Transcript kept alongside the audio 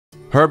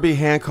Herbie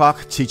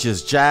Hancock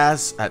teaches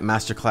jazz at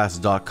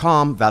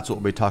masterclass.com. That's what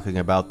we'll be talking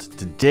about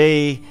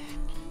today.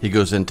 He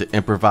goes into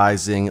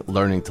improvising,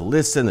 learning to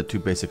listen, the two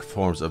basic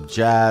forms of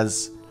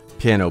jazz,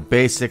 piano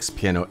basics,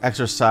 piano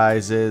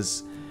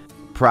exercises,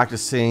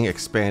 practicing,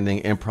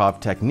 expanding improv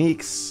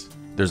techniques.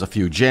 There's a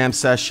few jam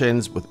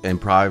sessions with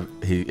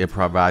improv. He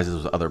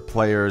improvises with other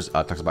players,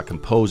 talks about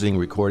composing,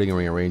 recording,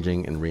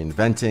 rearranging, and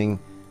reinventing,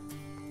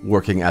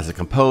 working as a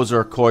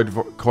composer, chord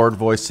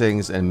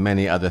voicings, and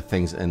many other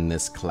things in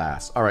this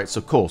class. All right,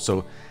 so cool.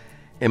 So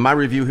in my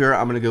review here,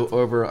 I'm going to go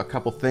over a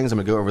couple things. I'm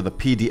going to go over the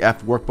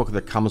PDF workbook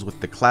that comes with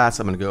the class.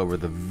 I'm going to go over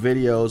the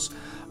videos.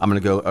 I'm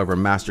going to go over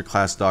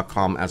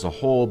masterclass.com as a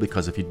whole,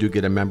 because if you do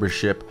get a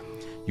membership,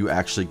 you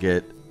actually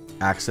get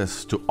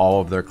access to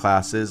all of their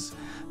classes.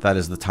 That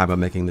is the time of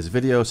making this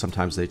video.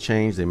 Sometimes they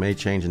change. They may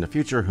change in the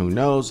future. Who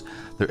knows?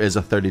 There is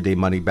a 30-day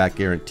money-back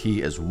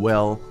guarantee as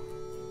well.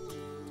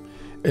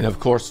 And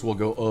of course, we'll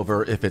go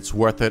over if it's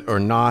worth it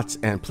or not.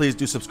 And please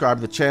do subscribe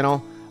to the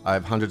channel. I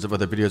have hundreds of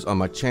other videos on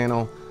my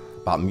channel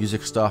about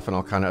music stuff and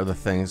all kind of other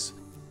things.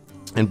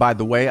 And by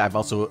the way, I've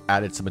also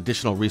added some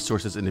additional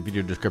resources in the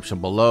video description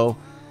below.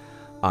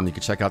 You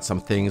can check out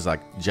some things like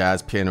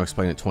Jazz Piano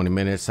Explained in 20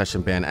 Minutes,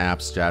 Session Band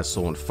apps, Jazz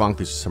Soul and Funk.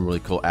 These are some really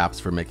cool apps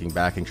for making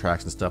backing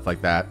tracks and stuff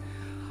like that.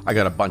 I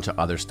got a bunch of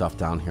other stuff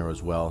down here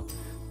as well.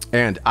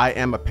 And I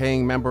am a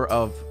paying member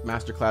of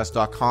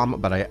masterclass.com,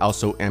 but I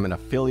also am an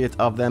affiliate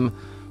of them,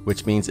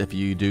 which means if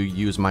you do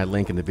use my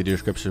link in the video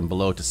description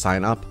below to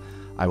sign up,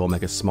 I will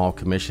make a small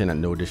commission at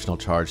no additional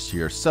charge to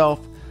yourself.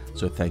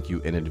 So thank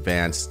you in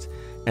advance.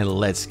 And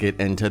let's get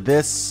into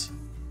this.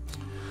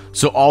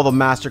 So all the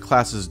master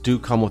classes do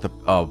come with a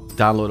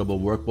downloadable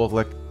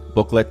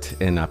booklet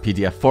in a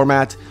PDF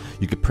format.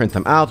 You could print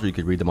them out, or you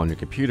could read them on your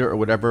computer or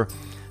whatever.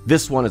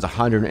 This one is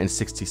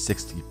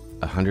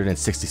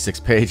 166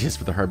 pages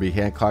for the Herbie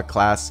Hancock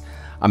class.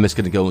 I'm just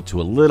going to go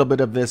into a little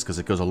bit of this because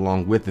it goes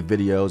along with the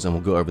videos, and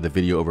we'll go over the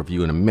video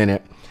overview in a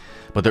minute.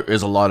 But there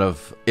is a lot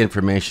of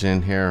information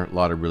in here, a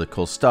lot of really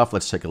cool stuff.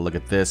 Let's take a look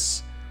at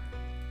this.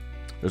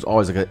 There's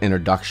always like an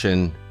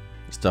introduction,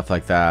 stuff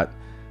like that,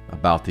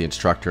 about the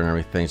instructor and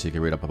everything, so you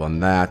can read up on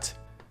that.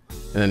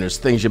 And then there's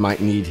things you might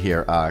need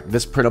here.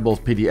 This printable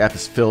PDF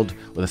is filled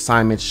with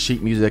assignments,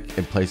 sheet music,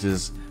 and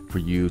places for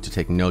you to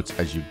take notes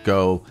as you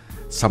go.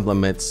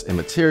 Supplements and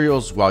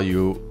materials while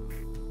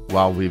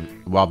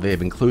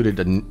they've included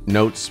a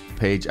notes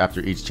page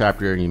after each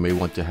chapter. You may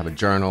want to have a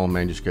journal,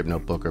 manuscript,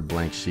 notebook, or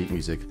blank sheet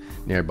music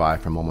nearby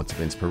for moments of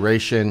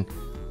inspiration.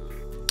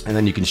 And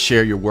then you can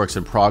share your works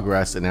in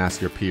progress and ask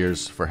your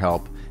peers for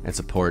help and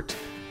support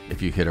if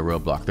you hit a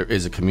roadblock. There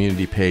is a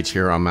community page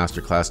here on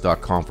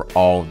masterclass.com for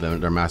all of their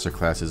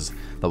masterclasses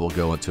that we'll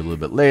go into a little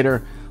bit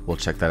later. We'll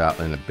check that out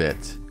in a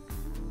bit.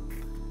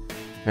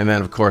 And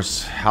then, of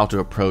course, how to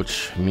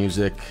approach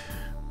music.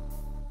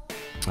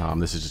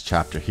 This is a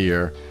chapter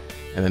here.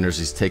 And then there's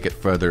these take it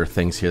further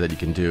things here that you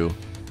can do.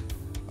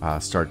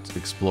 Start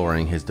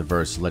exploring his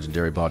diverse,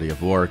 legendary body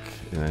of work.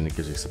 And then it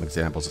gives you some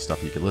examples of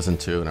stuff you can listen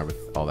to and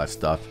all that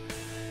stuff.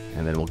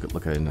 And then we'll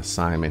look at an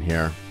assignment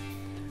here.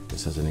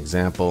 This is an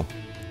example.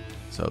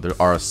 So there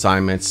are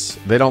assignments.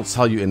 They don't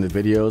tell you in the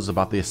videos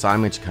about the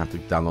assignments. You have to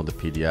download the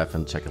PDF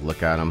and check a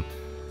look at them.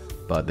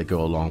 But they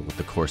go along with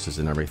the courses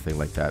and everything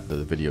like that,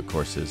 the video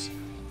courses.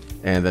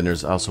 And then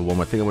there's also one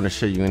more thing I want to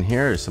show you in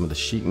here is some of the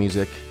sheet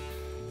music.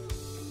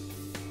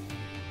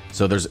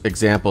 So there's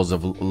examples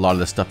of a lot of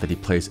the stuff that he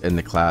plays in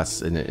the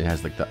class, and it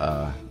has like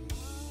the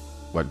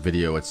what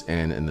video it's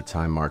in and the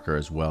time marker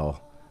as well,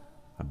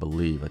 I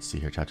believe. Let's see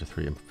here, chapter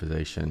 3,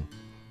 improvisation.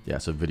 Yeah,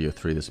 so video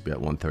 3, this will be at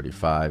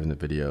 1:35, and the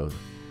video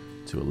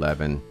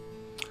 2:11.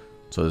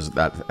 So there's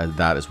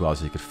that as well,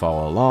 so you could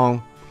follow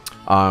along.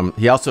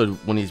 He also,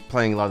 when he's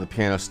playing a lot of the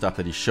piano stuff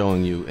that he's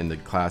showing you in the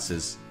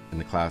classes, in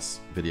the class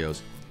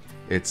videos,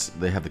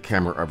 they have the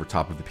camera over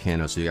top of the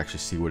piano, so you actually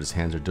see what his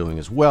hands are doing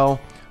as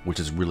well, which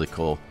is really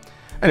cool.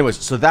 Anyways,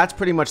 so that's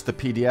pretty much the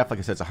PDF. Like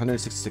I said, it's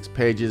 166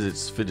 pages.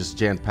 It's just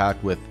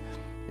jam-packed with,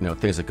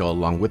 things that go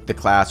along with the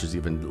class. There's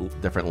even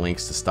different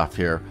links to stuff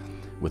here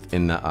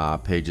within the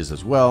pages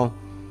as well.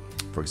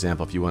 For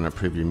example, if you want to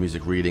improve your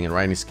music reading and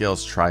writing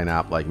skills, try an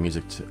app like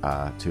Music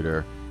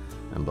Tutor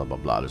and blah, blah,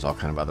 blah. There's all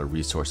kind of other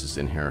resources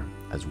in here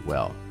as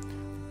well.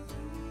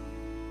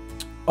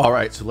 All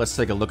right, so let's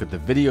take a look at the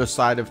video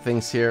side of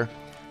things here.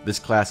 This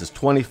class is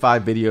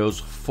 25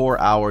 videos, 4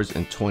 hours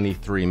and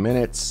 23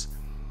 minutes.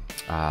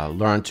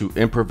 Learn to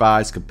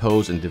improvise,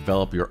 compose, and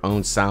develop your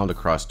own sound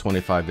across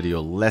 25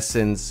 video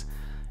lessons.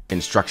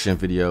 Instruction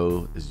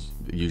video is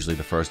usually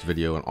the first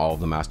video in all of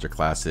the master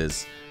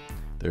classes.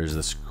 There's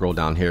the scroll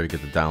down here to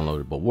get the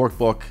downloadable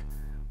workbook.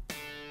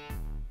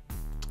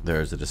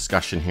 There's a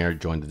discussion here.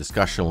 Join the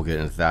discussion. We'll get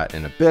into that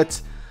in a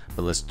bit.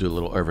 But let's do a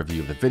little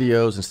overview of the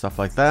videos and stuff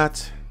like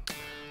that.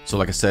 So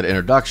like I said,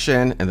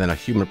 introduction, and then a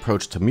human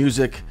approach to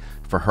music.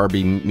 For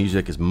Herbie,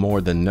 music is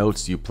more than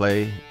notes you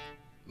play.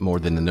 More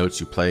than the notes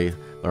you play.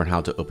 Learn how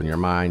to open your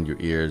mind, your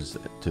ears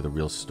to the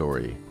real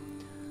story.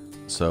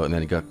 So, and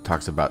then he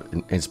talks about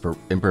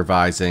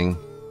improvising,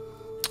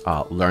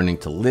 learning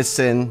to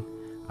listen,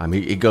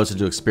 He goes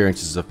into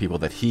experiences of people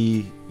that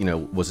he,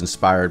 was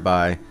inspired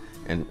by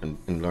and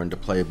learned to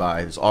play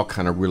by. There's all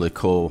kind of really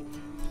cool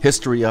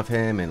history of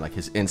him and like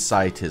his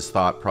insight, his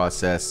thought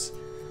process,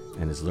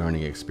 and his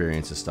learning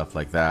experience and stuff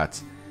like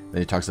that.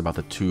 Then he talks about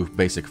the 2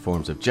 basic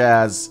forms of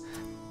jazz.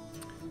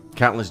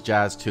 Countless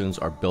jazz tunes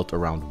are built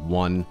around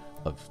one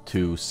of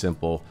 2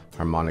 simple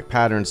harmonic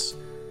patterns.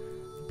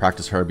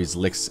 Practice Herbie's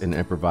licks and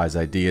improvise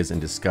ideas and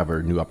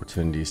discover new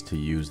opportunities to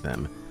use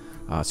them.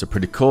 So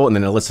pretty cool. And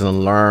then a listen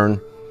and learn.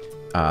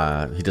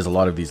 He does a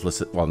lot of these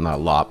well, not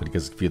a lot, but he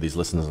does a few of these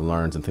listens and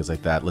learns and things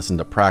like that. Listen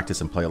to practice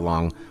and play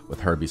along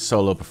with Herbie's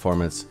solo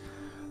performance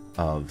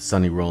of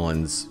Sonny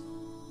Rollins'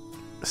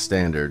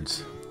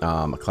 Standards,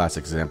 a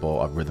classic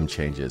example of rhythm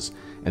changes.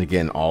 And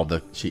again, all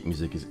the sheet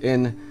music is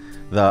in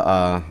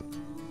the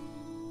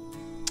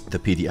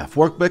PDF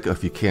workbook.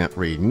 If you can't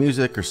read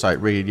music or sight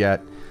read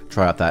yet,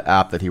 try out that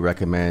app that he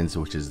recommends,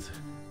 which is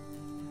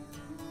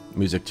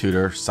Music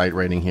Tutor. Sight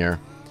rating here.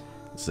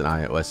 It's an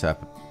iOS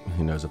app.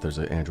 Who knows if there's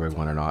an Android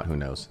one or not? Who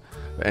knows?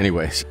 But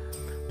anyways,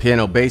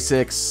 piano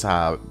basics.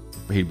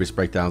 He just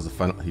breaks down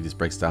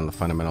the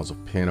fundamentals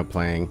of piano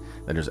playing.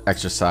 Then there's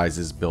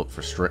exercises built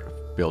for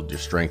build your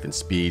strength and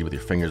speed with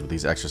your fingers with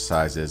these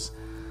exercises.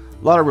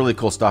 A lot of really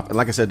cool stuff. And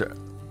like I said,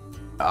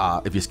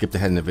 if you skipped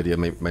ahead in the video,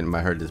 you might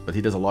have heard this, but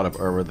he does a lot of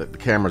the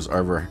camera's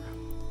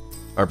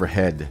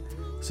overhead,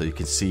 so you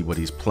can see what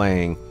he's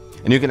playing.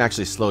 And you can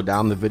actually slow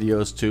down the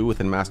videos too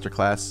within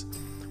Masterclass,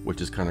 which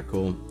is kind of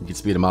cool. You can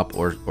speed them up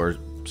or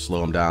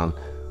slow them down.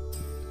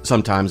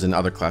 Sometimes in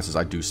other classes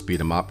I do speed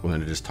them up when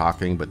they're just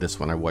talking, but this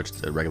one I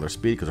watched at regular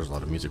speed because there's a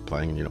lot of music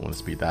playing and you don't want to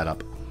speed that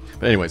up.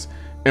 But anyways,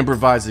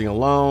 improvising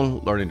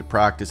alone, learning to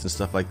practice and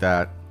stuff like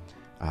that,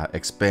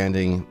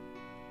 expanding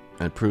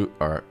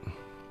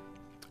improv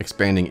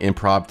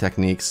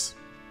techniques.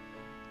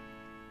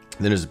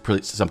 Then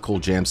there's some cool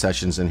jam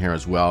sessions in here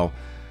as well,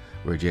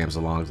 where he jams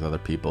along with other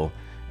people,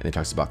 and he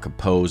talks about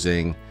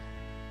composing.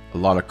 A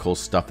lot of cool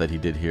stuff that he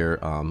did here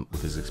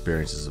with his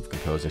experiences of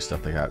composing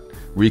stuff like that.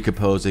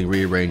 Recomposing,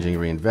 rearranging,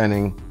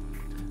 reinventing.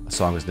 A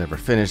song is never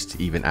finished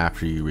even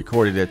after you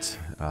recorded it.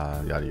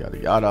 Yada, yada,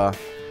 yada.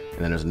 And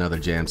then there's another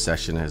jam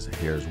session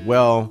here as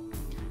well.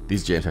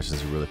 These jam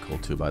sessions are really cool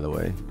too, by the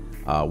way.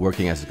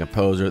 Working as a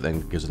composer,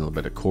 then gives it a little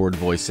bit of chord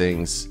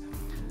voicings.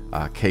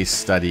 Case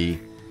study.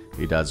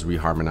 He does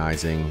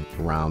reharmonizing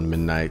around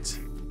midnight.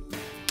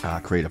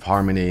 Creative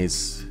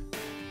harmonies.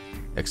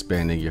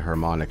 Expanding your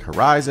harmonic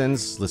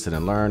horizons, listen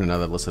and learn,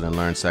 another listen and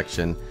learn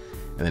section,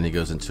 and then he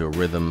goes into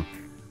a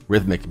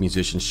rhythmic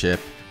musicianship,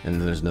 and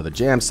then there's another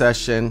jam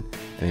session,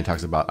 and he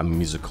talks about a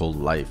musical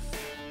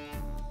life.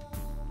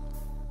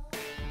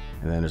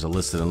 And then there's a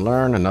listen and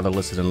learn, another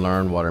listen and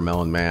learn,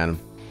 Watermelon Man,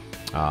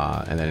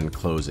 and then in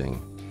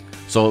closing.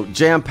 So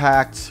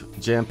jam-packed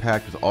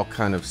with all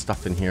kind of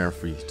stuff in here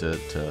for you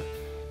to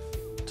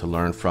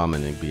learn from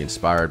and be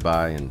inspired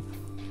by, and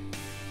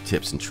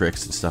tips and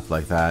tricks and stuff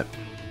like that.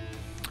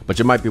 But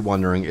you might be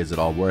wondering, is it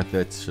all worth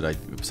it? Should I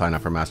sign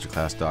up for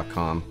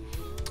masterclass.com?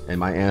 And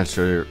my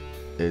answer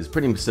is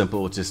pretty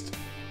simple. It's just,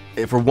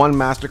 for one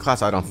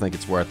masterclass, I don't think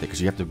it's worth it,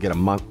 because you have to get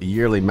a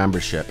yearly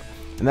membership,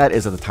 and that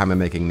is at the time of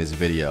making this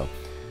video.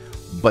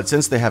 But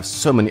since they have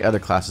so many other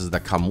classes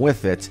that come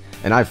with it,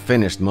 and I've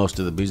finished most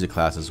of the music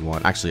classes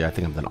actually I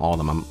think I've done all of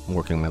them. I'm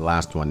working on my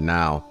last one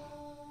now.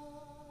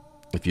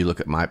 If you look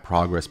at my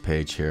progress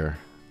page here,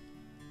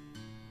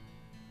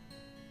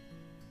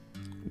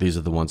 these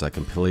are the ones I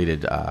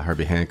completed.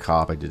 Herbie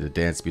Hancock, I did a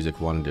dance music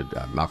one, I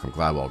did Malcolm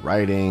Gladwell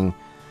writing,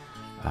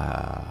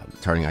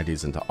 turning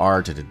ideas into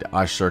art, I did the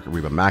Usher,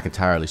 Reba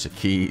McEntire, Alicia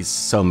Keys,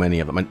 so many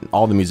of them.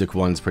 All the music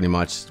ones pretty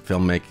much,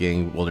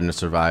 filmmaking, wilderness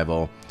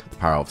survival, the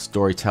power of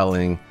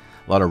storytelling,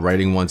 a lot of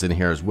writing ones in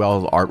here as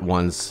well, art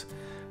ones,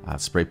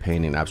 spray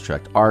painting,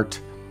 abstract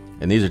art.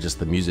 And these are just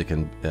the music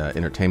and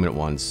entertainment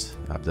ones.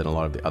 I've done a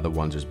lot of the other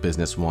ones. There's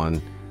business ones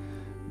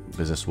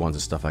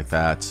and stuff like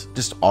that.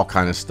 Just all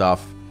kind of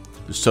stuff.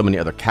 There's so many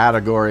other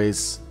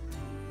categories.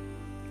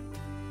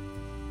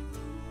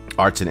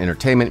 Arts and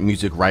entertainment,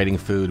 music, writing,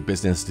 food,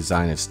 business,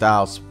 design and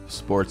style,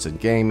 sports and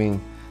gaming,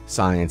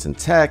 science and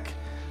tech,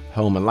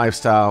 home and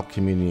lifestyle,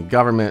 community and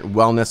government,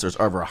 wellness. There's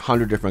over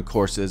 100 different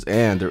courses,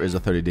 and there is a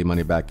 30-day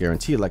money-back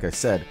guarantee, like I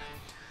said.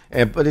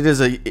 But it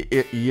is a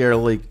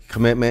yearly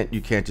commitment.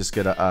 You can't just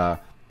get a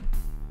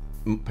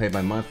pay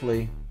by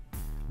monthly.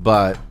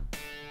 But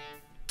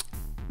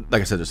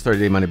like I said, there's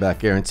 30-day money-back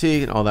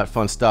guarantee and all that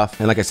fun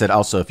stuff. And like I said,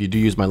 also, if you do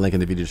use my link in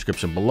the video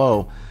description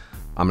below,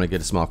 I'm going to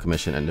get a small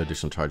commission and no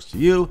additional charge to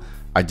you.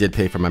 I did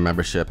pay for my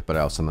membership, but I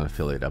also am an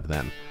affiliate of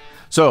them.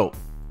 So,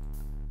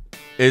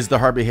 is the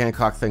Herbie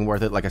Hancock thing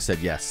worth it? Like I said,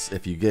 yes.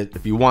 If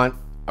you want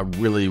a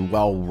really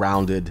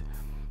well-rounded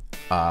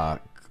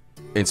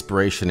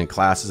inspiration in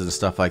classes and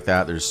stuff like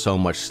that, there's so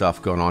much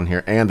stuff going on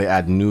here, and they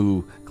add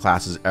new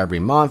classes every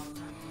month.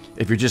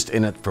 If you're just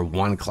in it for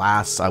one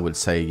class, I would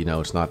say,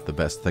 it's not the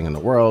best thing in the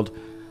world.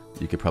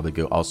 You could probably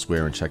go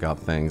elsewhere and check out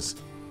things.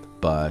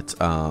 But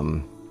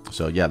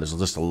so yeah, there's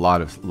just a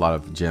lot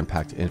of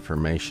jam-packed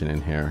information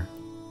in here.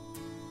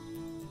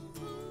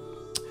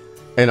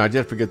 And I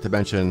did forget to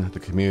mention the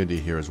community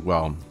here as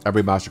well.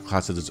 Every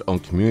masterclass has its own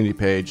community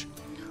page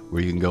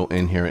where you can go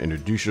in here and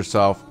introduce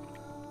yourself.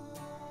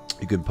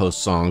 You could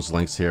post songs,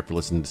 links here for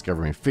listening,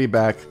 discovery, and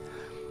feedback.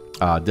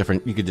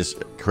 You could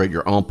just create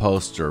your own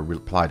posts or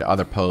reply to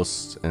other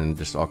posts, and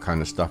just all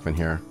kind of stuff in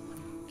here.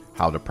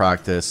 How to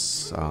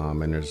practice,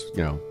 and there's,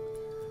 you know,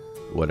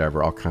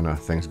 whatever, all kind of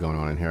things going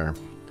on in here.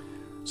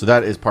 So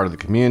that is part of the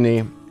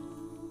community.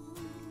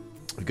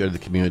 You go to the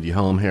community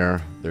home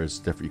here. There's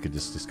different. You could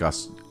just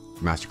discuss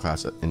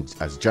masterclass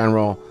as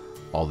general,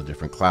 all the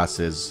different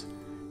classes.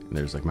 And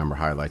there's like member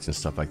highlights and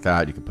stuff like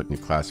that. You can put new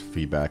class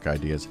feedback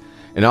ideas,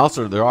 and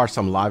also there are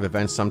some live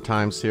events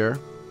sometimes here.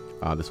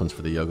 This one's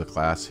for the yoga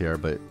class here,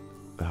 but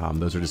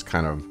those are just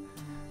kind of,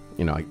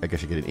 you know, I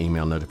guess you get an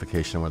email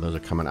notification where those are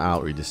coming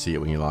out, or you just see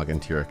it when you log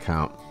into your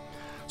account.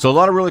 So a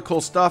lot of really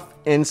cool stuff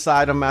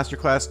inside of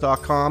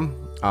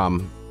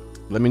masterclass.com.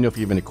 Let me know if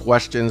you have any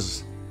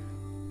questions.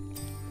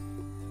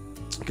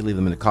 You can leave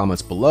them in the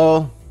comments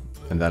below.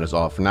 And that is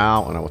all for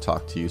now, and I will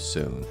talk to you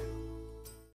soon.